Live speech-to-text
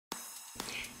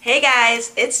Hey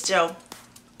guys, it's Joe,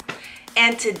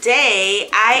 and today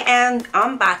I am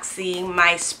unboxing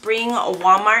my spring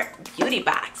Walmart beauty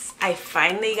box. I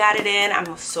finally got it in.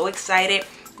 I'm so excited.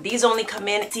 These only come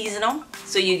in seasonal,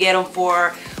 so you get them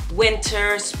for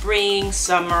winter, spring,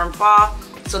 summer, and fall.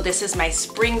 So this is my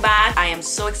spring box. I am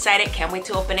so excited, can't wait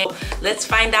to open it. Let's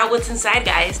find out what's inside,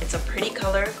 guys. It's a pretty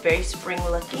color, very spring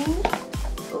looking.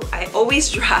 Oh, I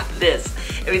always drop this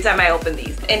every time I open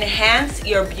these. Enhance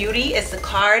your beauty is the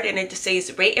card, and it just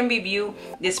says rate and review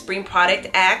this spring product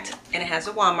act, and it has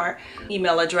a Walmart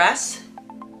email address,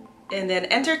 and then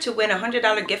enter to win a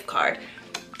 $100 gift card.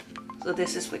 So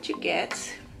this is what you get.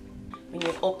 When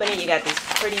you open it, you got this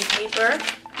pretty paper.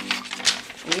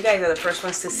 And you guys are the first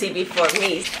ones to see before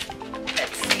me.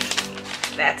 Let's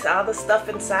see. That's all the stuff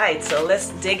inside. So let's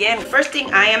dig in. First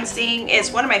thing I am seeing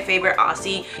is one of my favorite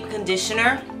Aussie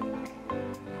conditioner.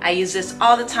 I use this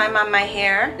all the time on my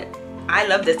hair. I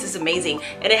love this. This is amazing.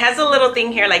 And it has a little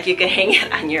thing here, like you can hang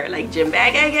it on your like gym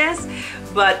bag, I guess.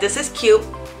 But this is cute.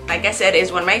 Like I said,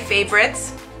 it's one of my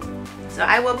favorites. So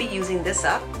I will be using this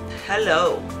up.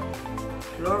 Hello.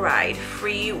 Fluoride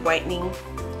free whitening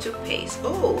toothpaste.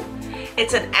 Oh,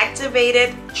 it's an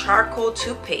activated charcoal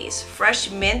toothpaste, fresh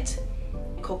mint,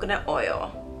 coconut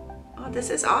oil. Oh,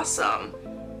 this is awesome.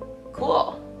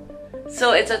 Cool.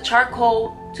 So it's a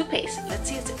charcoal toothpaste. Let's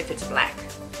see if it's black.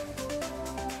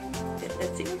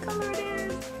 Let's see what color it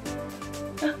is.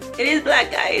 Oh, it is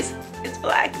black, guys. It's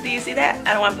black. Do you see that?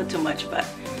 I don't want to put too much, but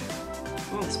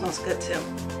it smells good too.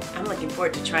 I'm looking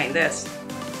forward to trying this.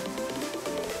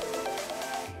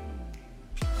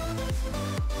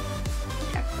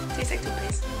 Okay. Tastes like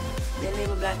toothpaste. Then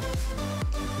label black.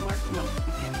 More? No.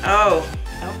 Okay. Oh.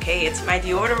 Okay, it's my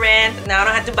deodorant. Now I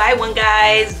don't have to buy one,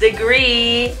 guys.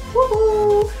 Degree.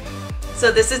 Woohoo!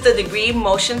 So this is the Degree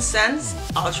Motion Sense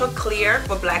Ultra Clear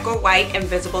for black or white and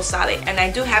visible solid. And I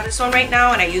do have this one right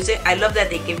now, and I use it. I love that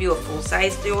they give you a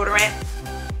full-size deodorant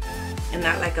and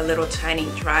not like a little tiny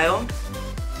trial.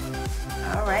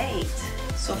 All right.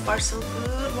 So far, so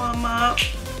good,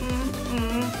 Walmart.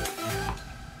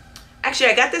 Actually,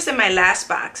 I got this in my last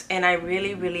box, and I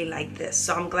really like this.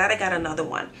 So I'm glad I got another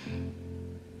one.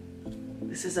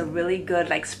 This is a really good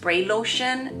like spray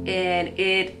lotion, and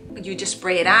you just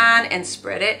spray it on and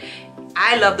spread it.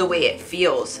 I love the way it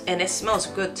feels, and it smells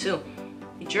good too.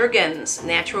 Jergens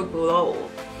Natural Glow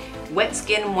Wet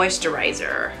Skin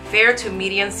Moisturizer, fair to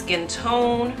medium skin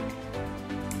tone.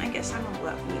 I guess I'm a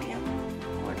what, medium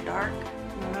or dark,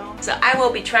 you know. So I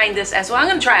will be trying this as well. I'm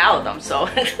gonna try all of them. So,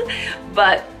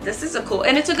 but this is a cool,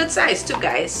 and it's a good size too,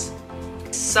 guys.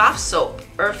 Soft Soap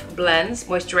Earth Blends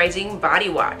Moisturizing Body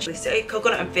Wash. They say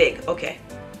coconut and fig. Okay,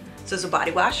 so it's a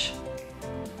body wash.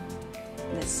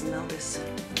 Let's smell this.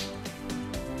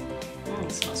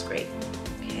 It smells great.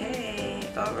 Okay,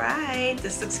 all right.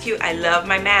 This looks cute. I love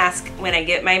my mask. When I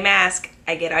get my mask,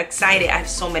 I get excited. I have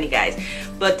so many, guys.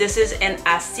 But this is an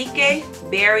Asike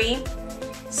Berry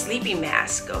Sleepy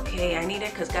Mask. Okay, I need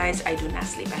it because, guys, I do not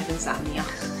sleep. I have insomnia.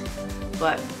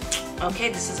 But okay,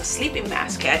 this is a sleeping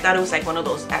mask. Okay, I thought it was like one of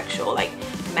those actual like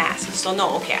masks. So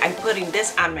no, okay, I'm putting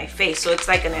this on my face. So it's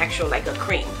like an actual, like a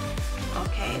cream.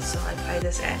 Okay, so I apply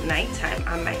this at nighttime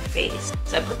on my face.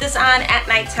 So I put this on at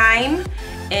nighttime,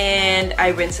 and I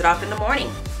rinse it off in the morning.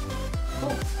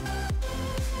 Cool.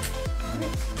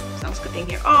 Sounds good in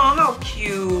here. Oh, how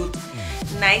cute.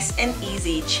 Nice and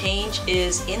easy. Change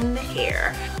is in the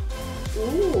hair.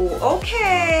 Ooh,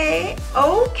 okay.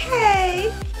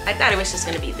 Okay. I thought it was just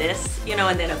gonna be this, you know,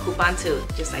 and then a coupon to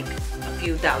just like a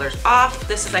few dollars off.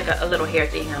 This is like a little hair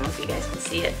thing. I don't know if you guys can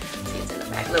see it. See, it's in the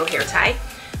back, little hair tie.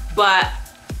 But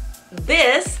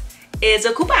this is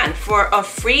a coupon for a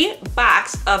free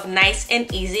box of Nice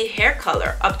and Easy hair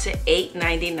color up to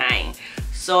 $8.99.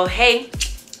 So hey,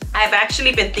 I've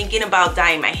actually been thinking about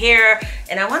dyeing my hair,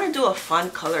 and I want to do a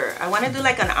fun color. I want to do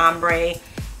like an ombre,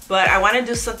 but I want to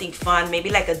do something fun,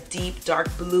 maybe like a deep dark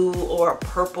blue or a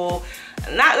purple.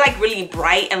 Not like really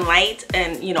bright and light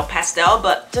and, you know, pastel,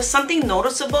 but just something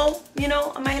noticeable, you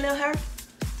know, on my little hair.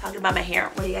 Talking about my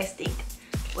hair, what do you guys think?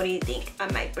 What do you think? Are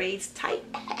my braids tight?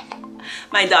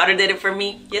 My daughter did it for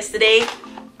me yesterday,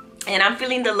 and I'm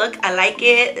feeling the look. I like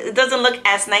it. It doesn't look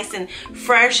as nice and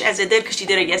fresh as it did because she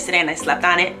did it yesterday and I slept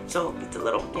on it. So it's a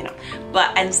little, you know,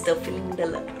 but I'm still feeling the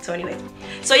look. So anyway,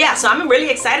 so yeah, so I'm really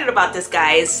excited about this,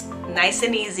 guys. Nice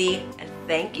and easy, and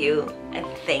thank you, and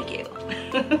thank you.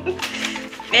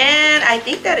 And I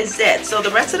think that is it. So the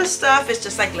rest of the stuff is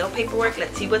just like little paperwork.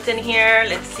 Let's see what's in here.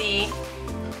 Let's see.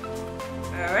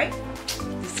 All right.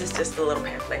 This is just a little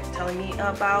pamphlet telling me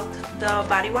about the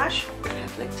body wash.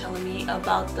 Pamphlet telling me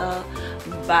about the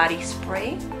body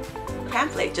spray.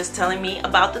 Pamphlet just telling me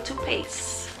about the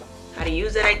toothpaste. how to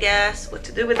use it, I guess, what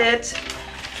to do with it.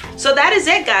 So that is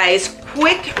it, guys.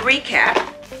 Quick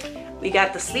recap. We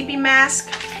got the sleeping mask.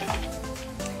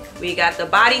 We got the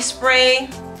body spray,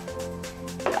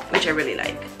 which I really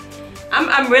like.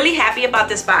 I'm really happy about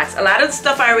this box. A lot of the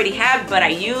stuff I already have, but I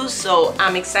use, so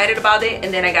I'm excited about it.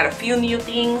 And then I got a few new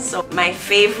things. So my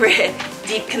favorite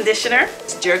deep conditioner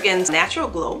is Jergens Natural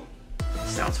Glow.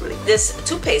 Sounds really good. This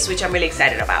toothpaste, which I'm really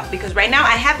excited about, because right now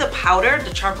I have the powder,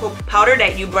 the charcoal powder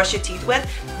that you brush your teeth with,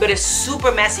 but it's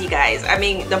super messy, guys. I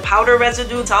mean, the powder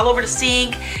residue, it's all over the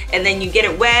sink, and then you get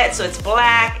it wet, so it's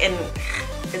black, and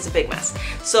it's a big mess.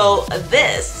 So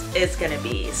this is gonna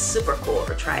be super cool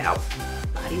to try out.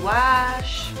 Body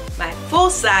wash, my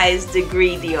full-size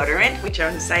Degree deodorant, which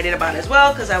I'm excited about as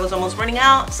well, because I was almost running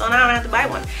out, so now I don't have to buy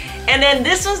one. And then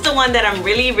this was the one that I'm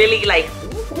really like,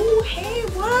 ooh, hey,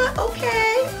 what?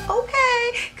 Okay,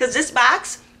 because this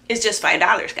box is just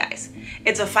 $5, guys.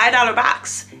 It's a $5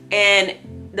 box, and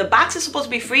the box is supposed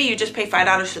to be free. You just pay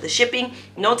 $5 for the shipping,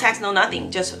 no tax, no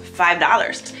nothing, just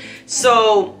 $5.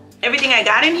 So everything I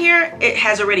got in here, it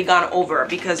has already gone over,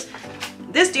 because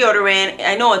this deodorant,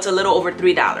 I know it's a little over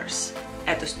 $3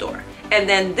 at the store, and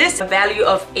then this a value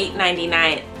of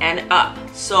 $8.99 and up.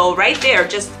 So right there,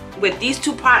 just with these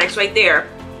two products right there,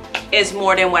 is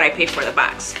more than what I paid for the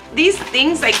box. These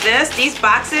things like this, these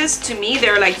boxes, to me,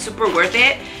 they're like super worth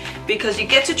it, because you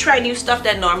get to try new stuff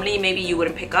that normally maybe you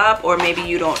wouldn't pick up, or maybe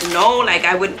you don't know. Like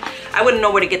I wouldn't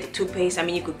know where to get the toothpaste. I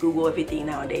mean, you could Google everything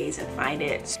nowadays and find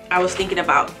it. I was thinking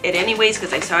about it anyways,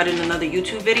 because I saw it in another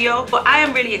YouTube video. But I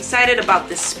am really excited about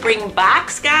this spring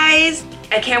box, guys.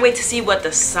 I can't wait to see what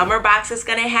the summer box is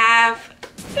gonna have.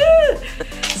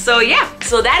 So yeah,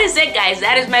 so that is it, guys.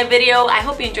 That is my video. I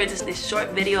hope you enjoyed this short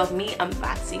video of me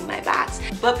unboxing my box.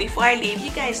 But before I leave,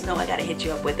 you guys know I gotta hit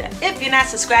you up with it. If you're not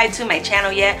subscribed to my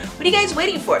channel yet, what are you guys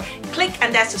waiting for? Click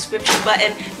on that subscription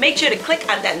button. Make sure to click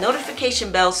on that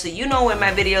notification bell so you know when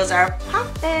my videos are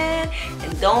popping.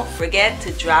 And don't forget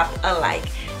to drop a like.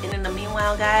 And in the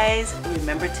meanwhile, guys,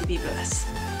 remember to be blessed.